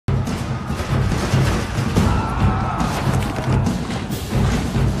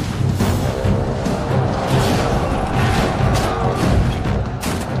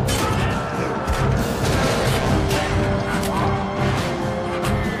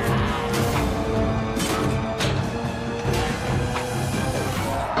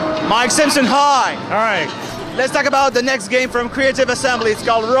Mike Simpson, hi! Hi. Let's talk about the next game from Creative Assembly. It's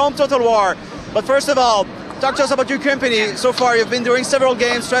called Rome Total War. But first of all, talk to us about your company. So far, you've been doing several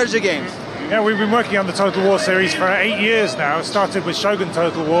games, strategy games. Yeah, we've been working on the Total War series for 8 years now. It started with Shogun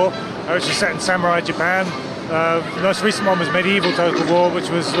Total War, which is set in samurai Japan. The most recent one was Medieval Total War, which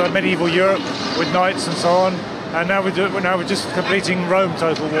was medieval Europe with knights and so on. And now we're just completing Rome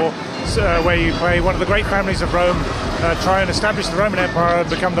Total War, where you play one of the great families of Rome, try and establish the Roman Empire and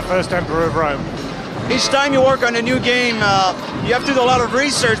become the first emperor of Rome. Each time you work on a new game, you have to do a lot of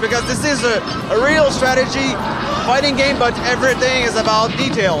research because this is a real strategy fighting game, but everything is about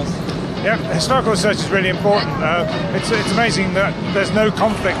details. Yeah, historical research is really important. It's amazing that there's no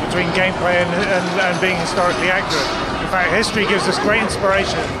conflict between gameplay and being historically accurate. In fact, history gives us great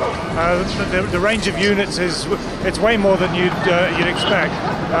inspiration. The range of units it's way more than you'd expect.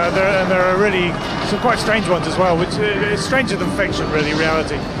 There are really some quite strange ones as well, which is stranger than fiction, really,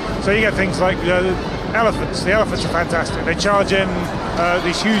 reality. So you get things like elephants. The elephants are fantastic. They charge in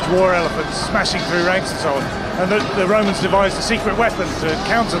these huge war elephants, smashing through ranks and so on. And the Romans devised a secret weapon to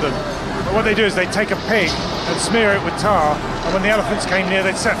counter them. But what they do is they take a pig and smear it with tar, and when the elephants came near,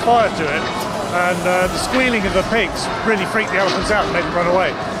 they'd set fire to it. And the squealing of the pigs really freaked the elephants out and made them run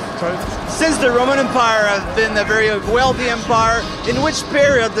away. Since the Roman Empire has been a very wealthy empire, in which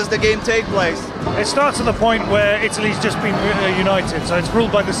period does the game take place? It starts at the point where Italy's just been united, so it's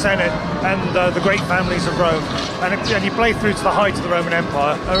ruled by the Senate and the great families of Rome, and you play through to the height of the Roman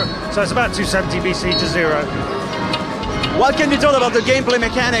Empire, so it's about 270 BC to 0. What can you tell about the gameplay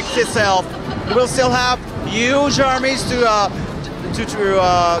mechanics itself? You will still have huge armies to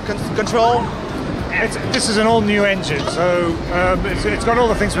control? This is an all-new engine, so it's got all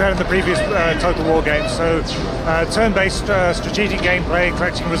the things we had in the previous Total War games. So turn-based strategic gameplay,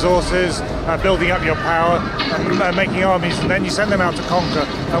 collecting resources, building up your power, and making armies, and then you send them out to conquer.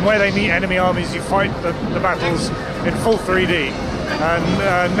 And where they meet enemy armies, you fight the battles in full 3D.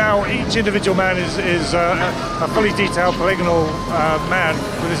 And now each individual man is a fully detailed polygonal man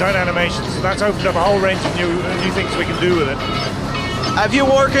with his own animations. So that's opened up a whole range of new things we can do with it. Have you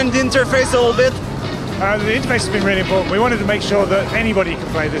worked on the interface a little bit? The interface has been really important. We wanted to make sure that anybody can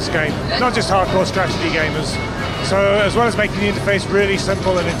play this game, not just hardcore strategy gamers. So as well as making the interface really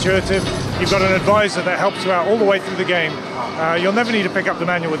simple and intuitive, you've got an advisor that helps you out all the way through the game. You'll never need to pick up the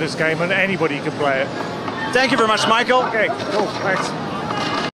manual with this game, and anybody can play it. Thank you very much, Michael. Okay, cool, thanks.